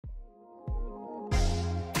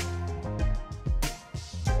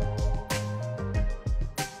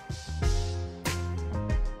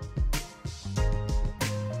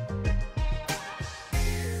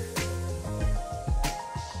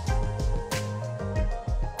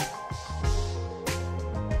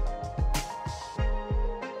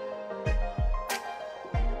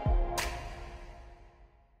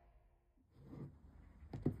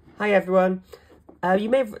Hi everyone, you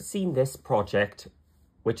may have seen this project,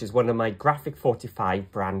 which is one of my Graphic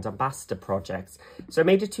 45 brand ambassador projects. So I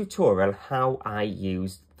made a tutorial how I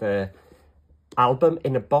used the album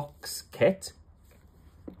in a box kit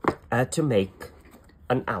to make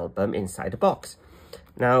an album inside a box.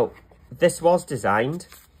 Now, this was designed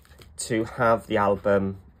to have the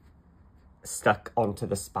album stuck onto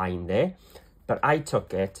the spine there, but I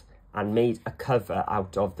took it and made a cover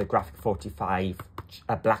out of the Graphic 45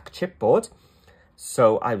 black chipboard.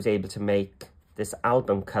 So I was able to make this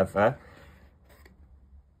album cover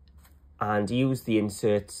and use the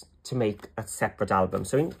inserts to make a separate album.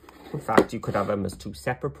 So in fact, you could have them as two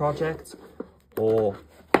separate projects or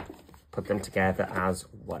put them together as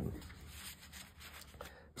one.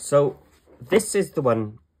 So this is the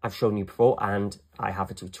one I've shown you before, and I have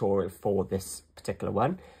a tutorial for this particular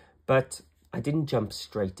one, but I didn't jump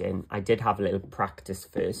straight in. I did have a little practice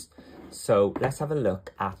first. So let's have a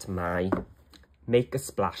look at my Make a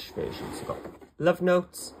Splash version. So I've got Love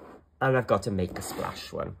Notes and I've got a Make a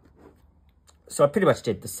Splash one. So I pretty much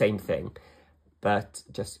did the same thing, but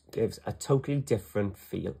just gives a totally different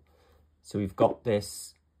feel. So we've got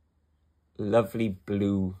this lovely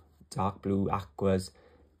blue, dark blue aquas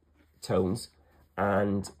tones,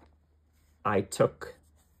 and I took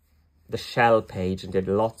the shell page and did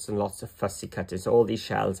lots and lots of fussy cutting. So all these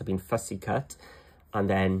shells have been fussy cut and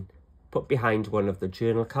then put behind one of the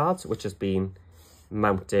journal cards, which has been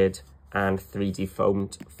mounted and 3D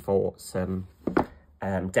foamed for some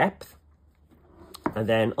depth. And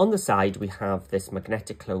then on the side we have this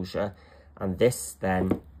magnetic closure, and this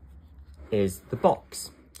then is the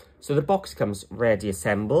box. So the box comes ready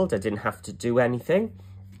assembled. I didn't have to do anything.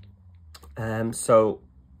 So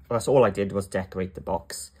that's all I did was decorate the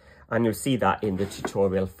box. And you'll see that in the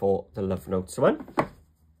tutorial for the Love Notes one.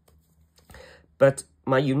 But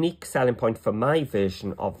my unique selling point for my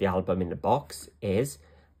version of the album in the box is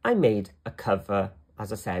I made a cover,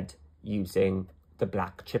 as I said, using the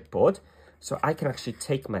black chipboard. So I can actually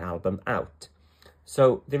take my album out.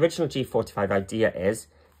 So the original G45 idea is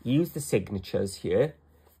use the signatures here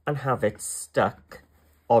and have it stuck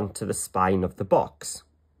onto the spine of the box.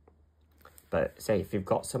 But say if you've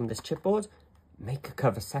got some of this chipboard, make a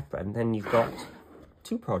cover separate, and then you've got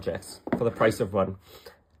two projects for the price of one.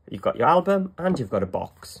 You've got your album and you've got a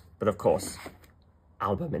box. But of course,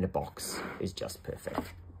 album in a box is just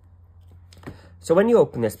perfect. So when you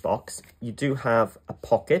open this box, you do have a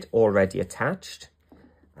pocket already attached.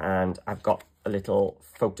 And I've got a little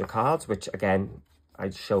photo cards, which again,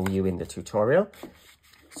 I'd show you in the tutorial.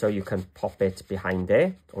 So you can pop it behind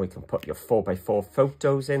there, or you can put your 4x4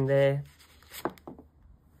 photos in there.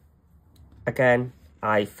 Again,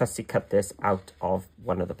 I fussy cut this out of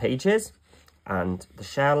one of the pages, and the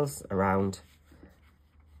shells around,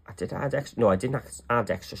 I did add extra, no, I didn't add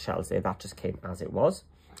extra shells there, that just came as it was.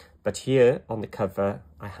 But here on the cover,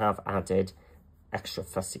 I have added extra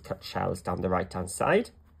fussy cut shells down the right hand side.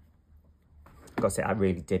 I've got to say, I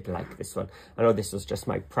really did like this one. I know this was just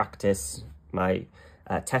my practice, my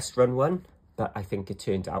test run one, but I think it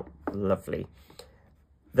turned out lovely.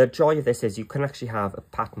 The joy of this is you can actually have a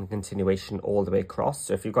pattern continuation all the way across.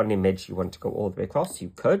 So if you've got an image you want to go all the way across,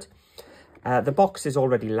 you could. The box is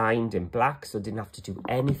already lined in black, so I didn't have to do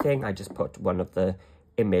anything. I just put one of the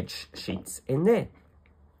image sheets in there.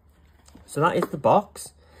 So that is the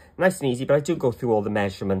box. Nice and easy, but I do go through all the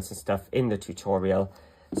measurements and stuff in the tutorial.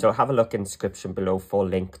 So have a look in the description below for a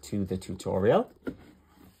link to the tutorial.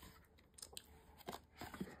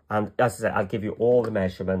 And as I said, I'll give you all the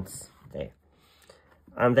measurements there.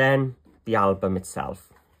 And then the album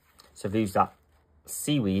itself. So I've used that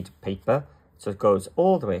seaweed paper, so it goes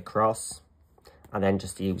all the way across, and then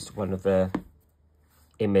just used one of the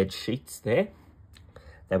image sheets there.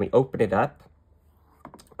 Then we open it up,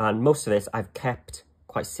 and most of this I've kept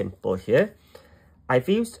quite simple here. I've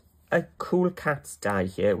used a Cool Cats die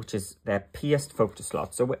here, which is their pierced photo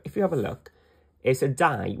slot. So if you have a look, it's a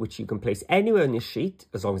die which you can place anywhere on your sheet,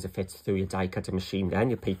 as long as it fits through your die cutter machine then,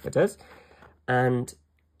 your paper does. And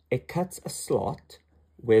it cuts a slot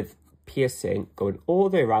with piercing going all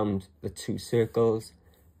the way around the two circles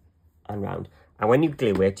and round. And when you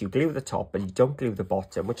glue it, you glue the top, but you don't glue the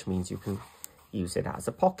bottom, which means you can use it as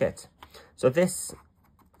a pocket. So this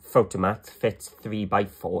photo mat fits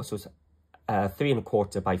 3x4, so it's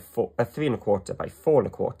 3¼ by 4, 3¼ by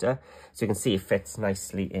 4¼ So you can see it fits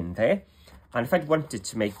nicely in there. And if I wanted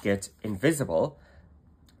to make it invisible,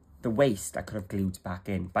 the waist I could have glued back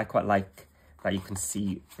in, but I quite like that you can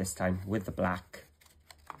see this time with the black.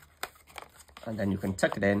 And then you can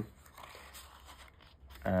tuck it in.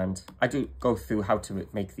 And I do go through how to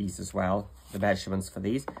make these as well, the measurements for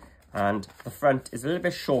these. and the front is a little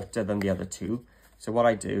bit shorter than the other two. So what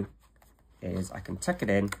I do is I can tuck it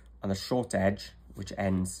in on the short edge, which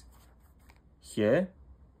ends here,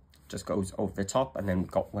 just goes over the top, and then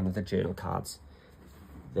we've got one of the journal cards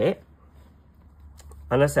there.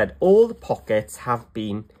 And as I said, all the pockets have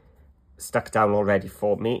been stuck down already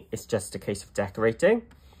for me. It's just a case of decorating.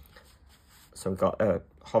 So we've got a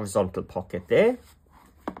horizontal pocket there.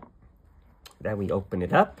 Then we open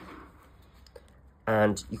it up.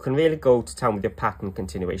 And you can really go to town with your pattern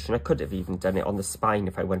continuation. I could have even done it on the spine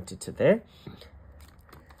if I wanted to there.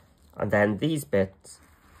 And then these bits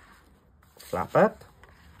flap up.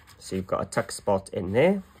 So you've got a tuck spot in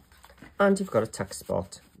there. And you've got a tuck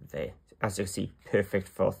spot there. As you see, perfect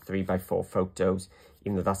for 3x4 photos,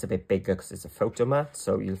 even though that's a bit bigger because it's a photo mat,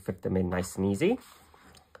 so you'll fit them in nice and easy.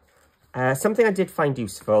 Something I did find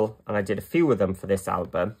useful, and I did a few of them for this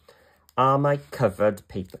album, are my covered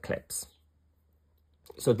paper clips.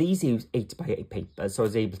 So these use 8x8 paper, so I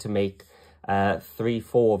was able to make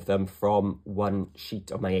 3-4 of them from one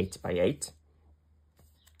sheet of my 8x8.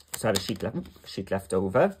 So I had a sheet left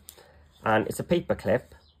over, and it's a paper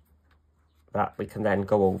clip that we can then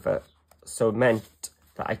go over. So it meant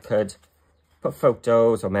that I could put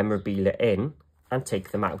photos or memorabilia in and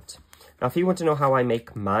take them out. Now, if you want to know how I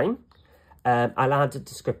make mine, I'll add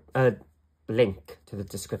a link to the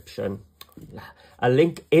description, a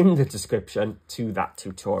link in the description to that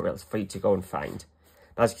tutorial for you to go and find.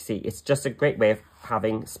 As you can see, it's just a great way of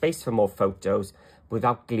having space for more photos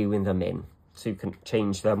without gluing them in. So you can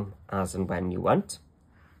change them as and when you want.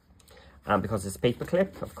 And because it's a paper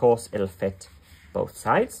clip, of course, it'll fit both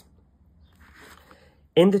sides.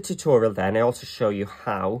 In the tutorial then, I also show you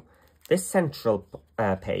how this central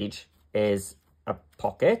page is a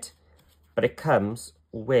pocket, but it comes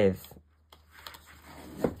with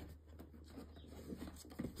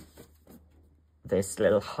this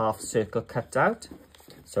little half circle cut out.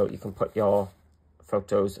 So you can put your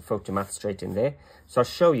photos, photo mat straight in there. So I'll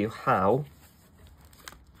show you how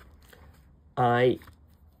I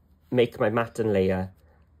make my mat and layer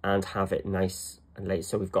and have it nice and laid.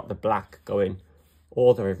 So we've got the black going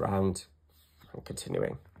all the way around and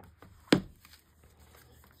continuing.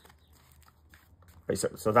 Right,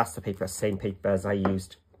 so that's the paper, same paper as I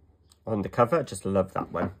used on the cover. Just love that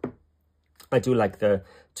one. I do like the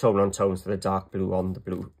tone on tone, so the dark blue on the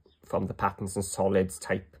blue from the patterns and solids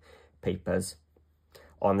type papers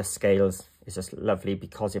on the scales is just lovely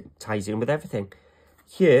because it ties in with everything.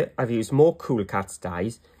 Here I've used more Cool Cats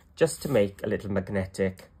dies just to make a little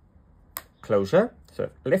magnetic closure. So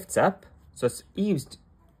it lifts up. So it's used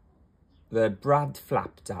the brad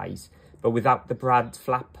flap dies, but without the brad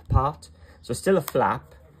flap part. So still a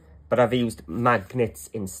flap, but I've used magnets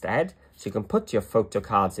instead. So you can put your photo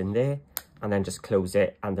cards in there and then just close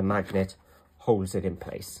it, and the magnet holds it in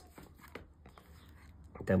place.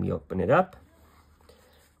 Then we open it up.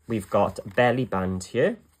 We've got a belly band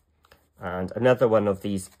here and another one of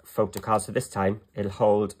these photo cards. So this time it'll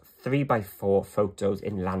hold 3x4 photos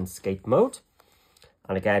in landscape mode.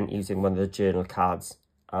 And again, using one of the journal cards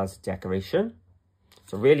as decoration.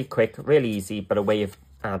 So really quick, really easy, but a way of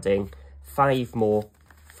adding 5 more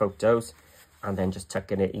photos and then just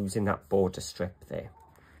tucking it using that border strip there.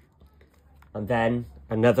 And then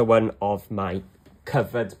another one of my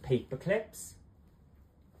covered paper clips,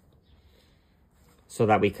 so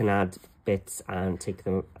that we can add bits and take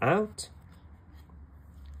them out.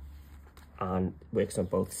 And works on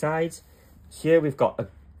both sides. Here we've got a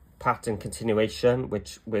pattern continuation,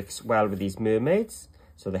 which works well with these mermaids.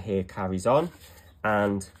 So the hair carries on,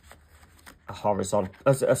 and a horizontal,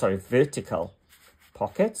 vertical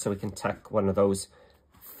pocket. So we can tuck one of those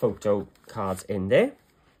photo cards in there.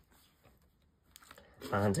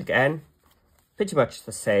 And again, pretty much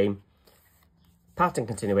the same pattern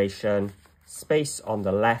continuation, space on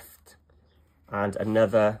the left, and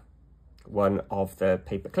another one of the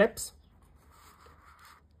paper clips.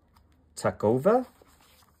 Tuck over,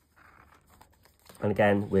 and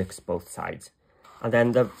again works both sides. And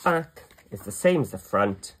then the back is the same as the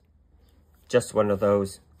front, just one of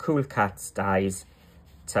those Cool Cats dies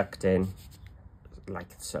tucked in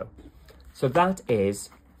like so. So that is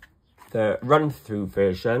the run-through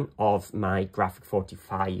version of my Graphic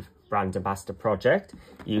 45 brand ambassador project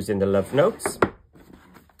using the love notes.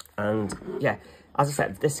 And yeah, as I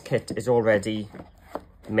said, this kit is already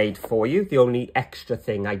made for you. The only extra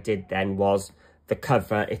thing I did then was the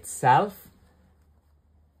cover itself.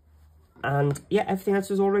 And yeah, everything else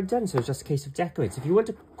was already done, so it's just a case of decorating. If you want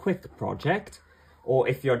a quick project, or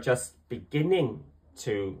if you're just beginning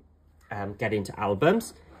to get into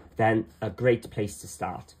albums, then a great place to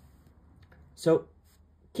start. So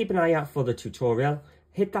keep an eye out for the tutorial.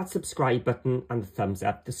 hit that subscribe button and the thumbs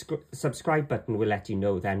up. The subscribe button will let you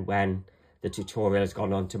know then when the tutorial has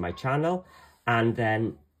gone on to my channel, and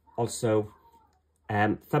then also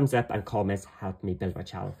thumbs up and comments help me build my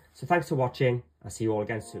channel. So thanks for watching. I'll see you all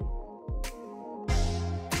again soon.